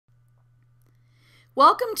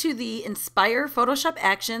Welcome to the Inspire Photoshop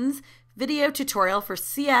Actions video tutorial for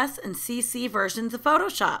CS and CC versions of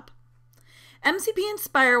Photoshop. MCP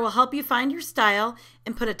Inspire will help you find your style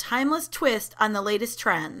and put a timeless twist on the latest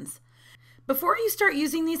trends. Before you start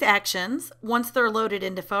using these actions, once they're loaded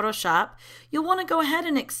into Photoshop, you'll want to go ahead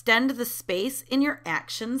and extend the space in your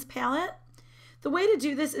Actions palette. The way to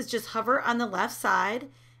do this is just hover on the left side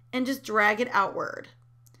and just drag it outward.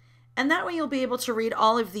 And that way you'll be able to read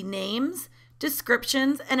all of the names,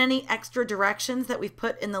 descriptions, and any extra directions that we've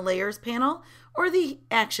put in the Layers panel or the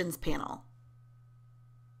Actions panel.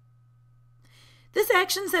 This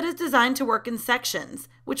action set is designed to work in sections,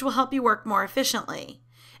 which will help you work more efficiently.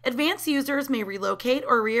 Advanced users may relocate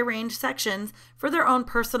or rearrange sections for their own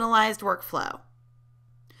personalized workflow.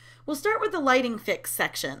 We'll start with the Lighting Fix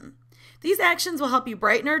section. These actions will help you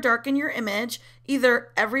brighten or darken your image either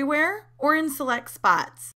everywhere or in select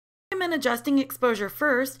spots. I recommend adjusting exposure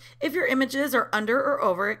first if your images are under or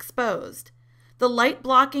overexposed. The light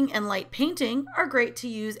blocking and light painting are great to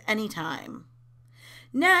use anytime.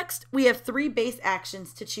 Next, we have three base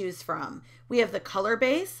actions to choose from. We have the color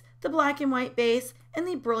base, the black and white base, and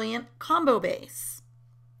the brilliant combo base.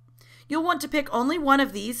 You'll want to pick only one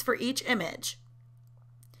of these for each image.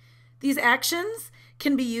 These actions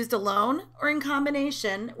can be used alone or in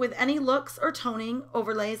combination with any looks or toning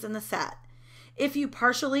overlays in the set. If you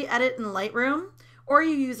partially edit in Lightroom or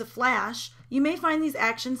you use a flash, you may find these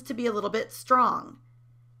actions to be a little bit strong.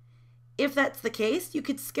 If that's the case, you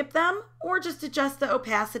could skip them or just adjust the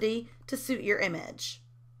opacity to suit your image.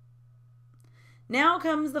 Now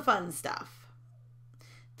comes the fun stuff.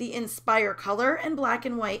 The Inspire Color and Black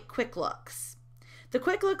and White Quick Looks. The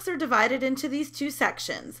Quick Looks are divided into these two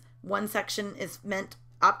sections. One section is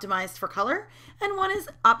optimized for color and one is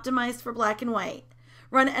optimized for black and white.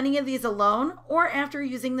 Run any of these alone or after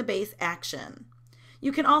using the base action.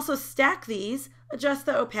 You can also stack these, adjust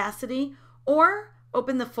the opacity, or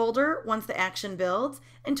open the folder once the action builds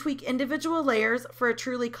and tweak individual layers for a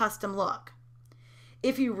truly custom look.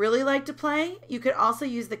 If you really like to play, you could also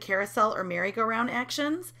use the carousel or merry-go-round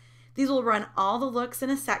actions. These will run all the looks in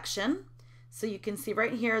a section. So you can see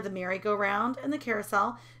right here the merry-go-round and the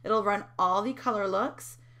carousel. It'll run all the color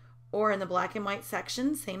looks, or in the black and white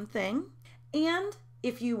section, same thing. And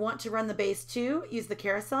if you want to run the base too, use the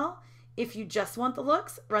carousel. If you just want the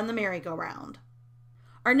looks, run the merry-go-round.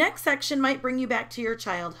 Our next section might bring you back to your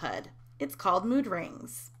childhood. It's called Mood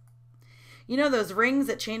Rings. You know those rings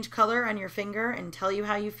that change color on your finger and tell you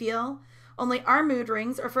how you feel? Only our mood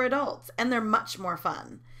rings are for adults, and they're much more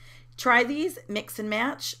fun. Try these, mix and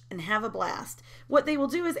match, and have a blast. What they will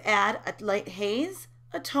do is add a light haze,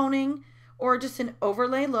 a toning, or just an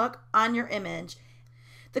overlay look on your image.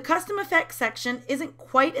 The custom effects section isn't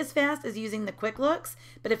quite as fast as using the quick looks,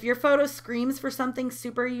 but if your photo screams for something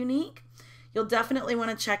super unique, you'll definitely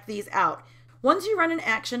want to check these out. Once you run an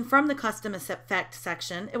action from the custom effect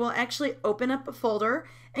section, it will actually open up a folder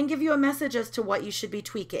and give you a message as to what you should be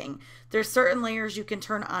tweaking. There's certain layers you can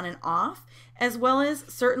turn on and off, as well as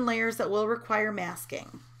certain layers that will require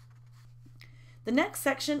masking. The next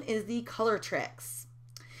section is the color tricks.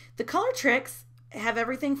 The color tricks have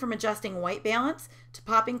everything from adjusting white balance to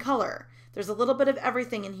popping color. There's a little bit of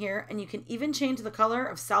everything in here, and you can even change the color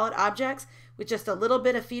of solid objects with just a little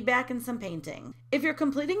bit of feedback and some painting. If you're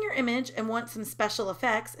completing your image and want some special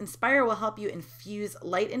effects, Inspire will help you infuse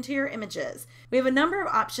light into your images. We have a number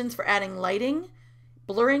of options for adding lighting,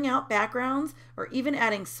 blurring out backgrounds, or even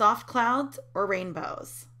adding soft clouds or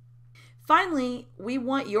rainbows. Finally, we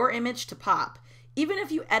want your image to pop. Even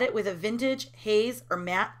if you edit with a vintage, haze, or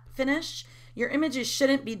matte finish, your images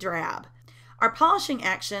shouldn't be drab. Our polishing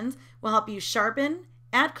actions will help you sharpen,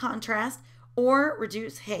 add contrast, or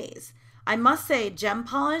reduce haze. I must say gem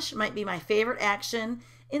polish might be my favorite action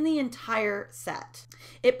in the entire set.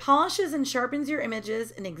 It polishes and sharpens your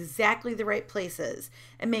images in exactly the right places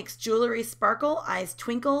and makes jewelry sparkle, eyes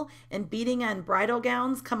twinkle, and beading on bridal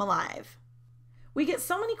gowns come alive. We get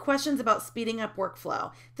so many questions about speeding up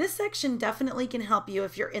workflow. This section definitely can help you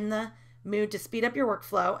if you're in the mood to speed up your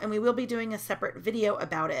workflow, and we will be doing a separate video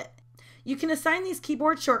about it. You can assign these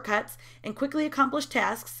keyboard shortcuts and quickly accomplish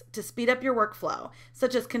tasks to speed up your workflow,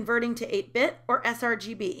 such as converting to 8-bit or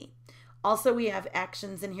sRGB. Also, we have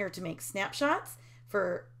actions in here to make snapshots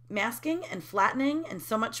for masking and flattening and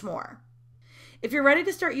so much more. If you're ready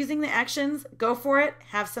to start using the actions, go for it,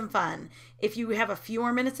 have some fun. If you have a few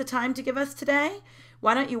more minutes of time to give us today,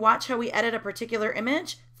 why don't you watch how we edit a particular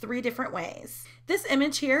image 3 different ways. This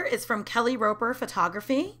image here is from Kelly Roper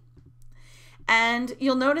Photography. And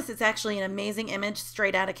you'll notice it's actually an amazing image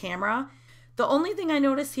straight out of camera. The only thing I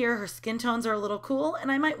notice here, her skin tones are a little cool,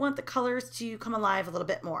 and I might want the colors to come alive a little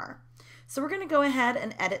bit more. So we're going to go ahead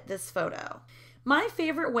and edit this photo. My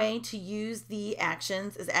favorite way to use the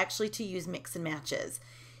actions is actually to use mix and matches.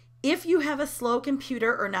 If you have a slow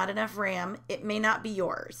computer or not enough RAM, it may not be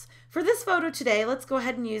yours. For this photo today, let's go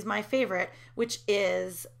ahead and use my favorite, which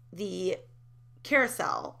is the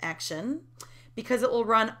carousel action, because it will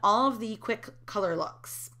run all of the quick color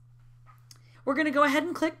looks. We're going to go ahead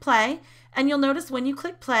and click play, and you'll notice when you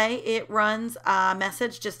click play, it runs a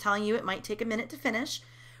message just telling you it might take a minute to finish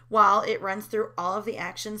while it runs through all of the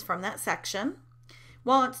actions from that section.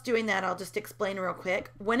 While it's doing that, I'll just explain real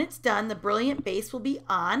quick. When it's done, the brilliant base will be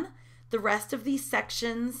on. The rest of these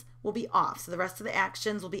sections will be off. So the rest of the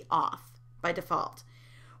actions will be off by default.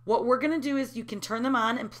 What we're going to do is you can turn them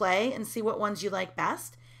on and play and see what ones you like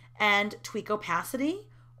best and tweak opacity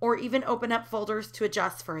or even open up folders to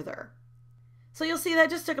adjust further. So you'll see that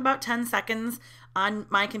just took about 10 seconds on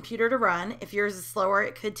my computer to run. If yours is slower,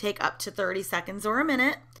 it could take up to 30 seconds or a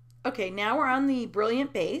minute. Okay, now we're on the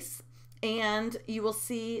brilliant base, and you will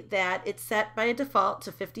see that it's set by default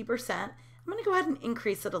to 50%. I'm going to go ahead and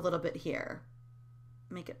increase it a little bit here.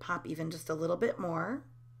 Make it pop even just a little bit more.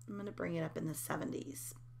 I'm going to bring it up in the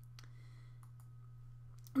 70s.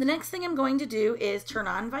 The next thing I'm going to do is turn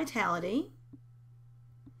on vitality.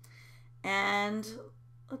 And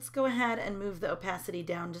let's go ahead and move the opacity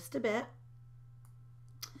down just a bit.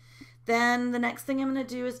 Then the next thing I'm going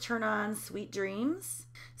to do is turn on Sweet Dreams.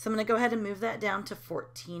 So I'm going to go ahead and move that down to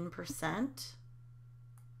 14%.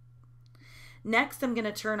 Next, I'm going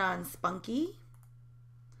to turn on Spunky.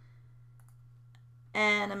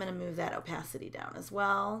 And I'm going to move that opacity down as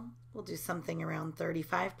well. We'll do something around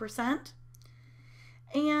 35%.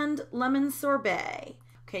 And Lemon Sorbet.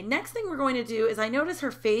 Okay, next thing we're going to do is I notice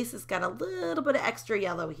her face has got a little bit of extra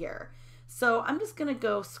yellow here. So I'm just going to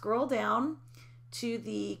go scroll down to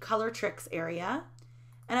the Color Tricks area.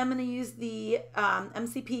 And I'm going to use the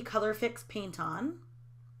MCP Color Fix Paint On.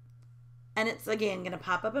 And it's, again, going to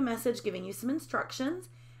pop up a message giving you some instructions.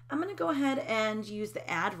 I'm going to go ahead and use the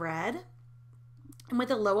Add Red. And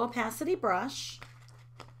with a low opacity brush,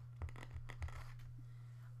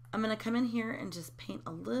 I'm going to come in here and just paint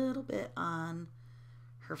a little bit on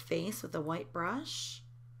her face with a white brush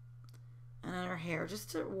and on her hair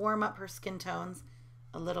just to warm up her skin tones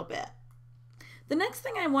a little bit. The next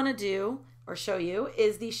thing I want to do or show you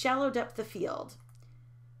is the shallow depth of field.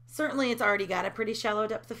 Certainly it's already got a pretty shallow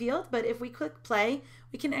depth of field, but if we click play,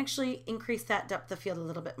 we can actually increase that depth of field a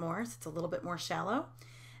little bit more, so it's a little bit more shallow.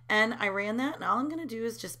 And I ran that, and all I'm going to do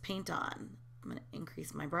is just paint on. I'm going to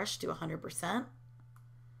increase my brush to 100%. I'm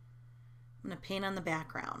going to paint on the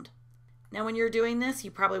background. Now when you're doing this,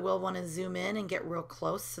 you probably will want to zoom in and get real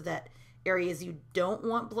close so that areas you don't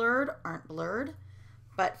want blurred aren't blurred.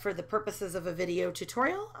 But for the purposes of a video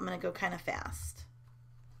tutorial, I'm going to go kind of fast.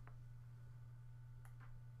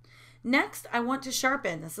 Next, I want to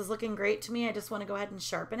sharpen. This is looking great to me. I just want to go ahead and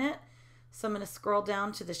sharpen it. So I'm going to scroll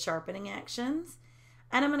down to the sharpening actions.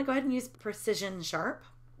 And I'm going to go ahead and use Precision Sharp.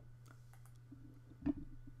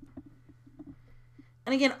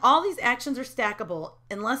 And again, all these actions are stackable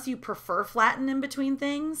unless you prefer flatten in between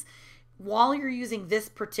things. While you're using this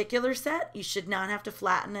particular set, you should not have to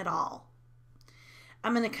flatten at all.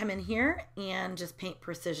 I'm going to come in here and just paint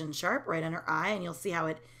Precision Sharp right on her eye, and you'll see how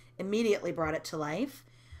it immediately brought it to life.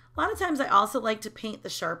 A lot of times I also like to paint the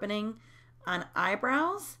sharpening on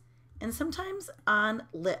eyebrows and sometimes on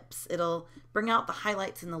lips. It'll bring out the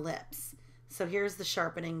highlights in the lips. So here's the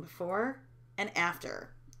sharpening before and after.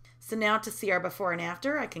 So now to see our before and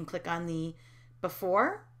after, I can click on the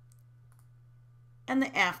before and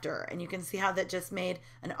the after, and you can see how that just made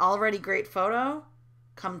an already great photo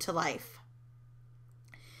come to life.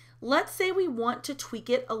 Let's say we want to tweak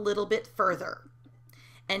it a little bit further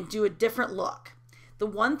and do a different look. The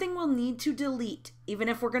one thing we'll need to delete, even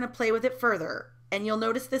if we're going to play with it further, and you'll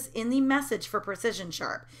notice this in the message for Precision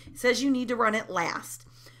Sharp, it says you need to run it last.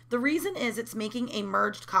 The reason is it's making a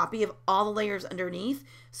merged copy of all the layers underneath.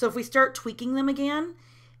 So if we start tweaking them again,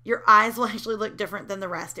 your eyes will actually look different than the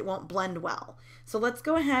rest. It won't blend well. So let's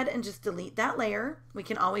go ahead and just delete that layer. We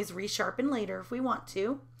can always resharpen later if we want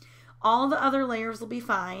to. All the other layers will be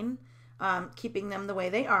fine, keeping them the way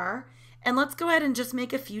they are. And let's go ahead and just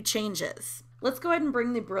make a few changes. Let's go ahead and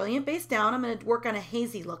bring the brilliant base down. I'm going to work on a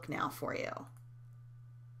hazy look now for you.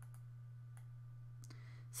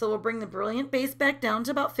 So we'll bring the brilliant base back down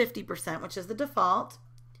to about 50%, which is the default.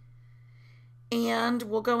 And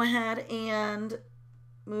we'll go ahead and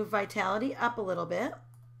move vitality up a little bit.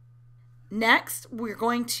 Next, we're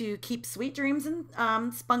going to keep Sweet Dreams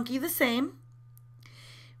and Spunky the same.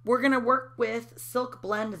 We're going to work with Silk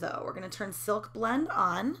Blend though. We're going to turn Silk Blend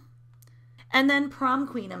on. And then Prom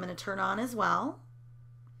Queen I'm going to turn on as well.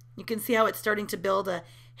 You can see how it's starting to build a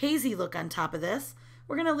hazy look on top of this.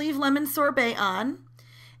 We're going to leave lemon sorbet on.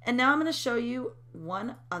 And now I'm going to show you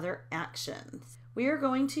one other action. We are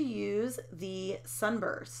going to use the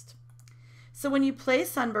sunburst. So when you play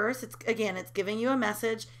sunburst, it's giving you a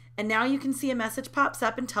message, and now you can see a message pops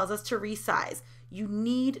up and tells us to resize. You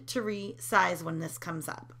need to resize when this comes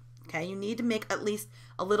up. Okay, you need to make at least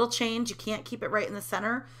a little change. You can't keep it right in the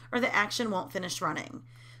center or the action won't finish running.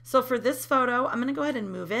 So for this photo, I'm going to go ahead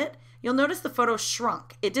and move it. You'll notice the photo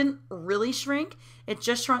shrunk. It didn't really shrink. It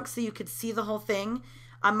just shrunk so you could see the whole thing.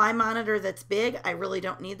 On my monitor that's big, I really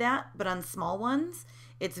don't need that, but on small ones,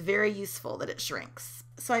 it's very useful that it shrinks.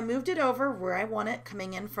 So I moved it over where I want it,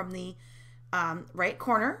 coming in from the right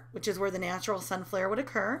corner, which is where the natural sun flare would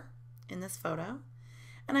occur in this photo.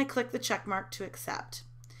 And I click the check mark to accept.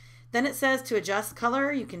 Then it says to adjust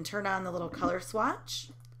color, you can turn on the little color swatch,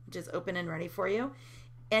 which is open and ready for you.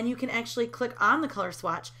 And you can actually click on the color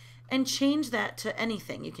swatch and change that to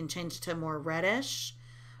anything. You can change it to more reddish,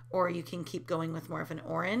 or you can keep going with more of an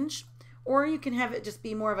orange, or you can have it just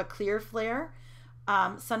be more of a clear flare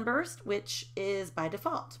sunburst, which is by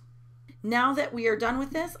default. Now that we are done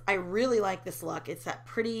with this, I really like this look. It's that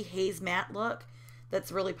pretty haze matte look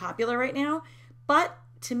that's really popular right now, but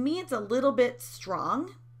to me it's a little bit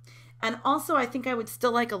strong, and also I think I would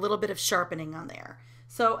still like a little bit of sharpening on there.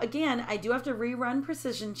 So again, I do have to rerun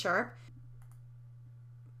Precision Sharp.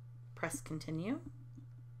 Press continue.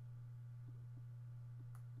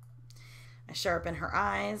 I sharpen her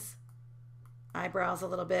eyes, eyebrows a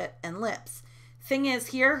little bit, and lips. Thing is,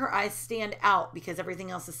 here her eyes stand out because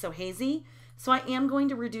everything else is so hazy. So I am going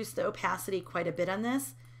to reduce the opacity quite a bit on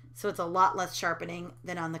this, so it's a lot less sharpening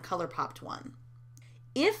than on the color popped one.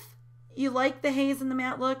 If you like the haze and the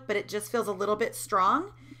matte look, but it just feels a little bit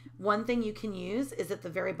strong, one thing you can use is at the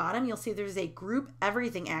very bottom, you'll see there's a group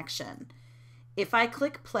everything action. If I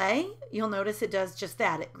click play, you'll notice it does just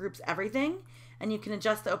that. It groups everything, and you can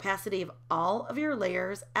adjust the opacity of all of your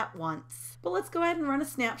layers at once. But let's go ahead and run a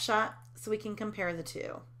snapshot so we can compare the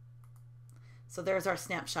two. So there's our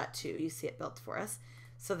snapshot 2. You see it built for us.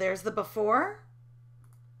 So there's the before,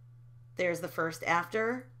 there's the first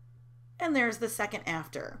after, and there's the second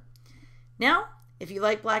after. Now, if you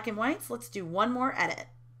like black and whites, let's do one more edit.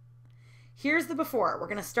 Here's the before. We're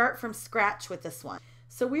going to start from scratch with this one.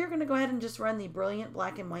 So we are going to go ahead and just run the Brilliant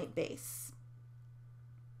Black and White base.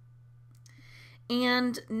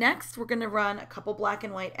 And next we're going to run a couple black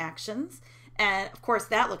and white actions. And of course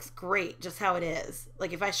that looks great just how it is.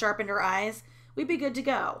 Like if I sharpened her eyes, we'd be good to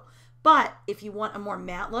go. But if you want a more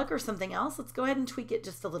matte look or something else, let's go ahead and tweak it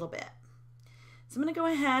just a little bit. So I'm going to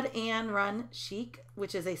go ahead and run Chic,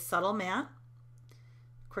 which is a subtle matte.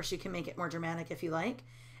 Of course you can make it more dramatic if you like.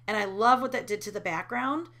 And I love what that did to the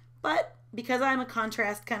background, but because I'm a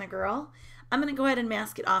contrast kind of girl, I'm going to go ahead and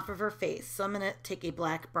mask it off of her face. So I'm going to take a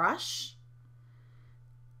black brush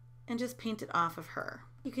and just paint it off of her.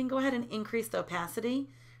 You can go ahead and increase the opacity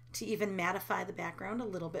to even mattify the background a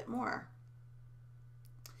little bit more.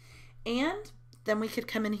 And then we could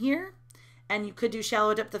come in here, and you could do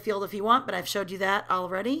shallow depth of field if you want, but I've showed you that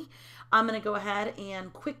already. I'm going to go ahead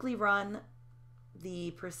and quickly run the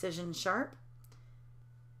Precision Sharp.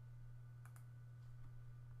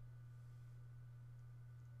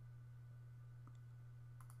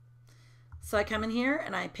 So I come in here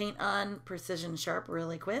and I paint on Precision Sharp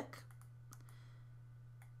really quick.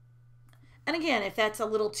 And again, if that's a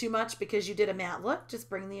little too much because you did a matte look, just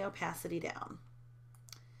bring the opacity down.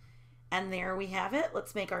 And there we have it.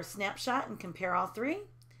 Let's make our snapshot and compare all three.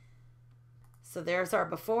 So there's our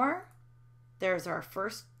before, there's our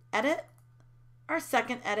first edit, our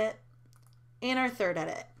second edit, and our third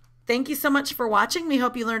edit. Thank you so much for watching. We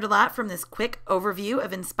hope you learned a lot from this quick overview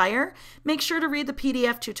of Inspire. Make sure to read the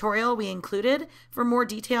PDF tutorial we included for more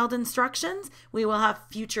detailed instructions. We will have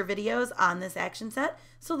future videos on this action set,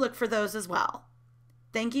 so look for those as well.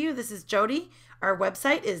 Thank you. This is Jody. Our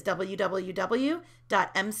website is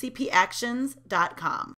www.mcpactions.com.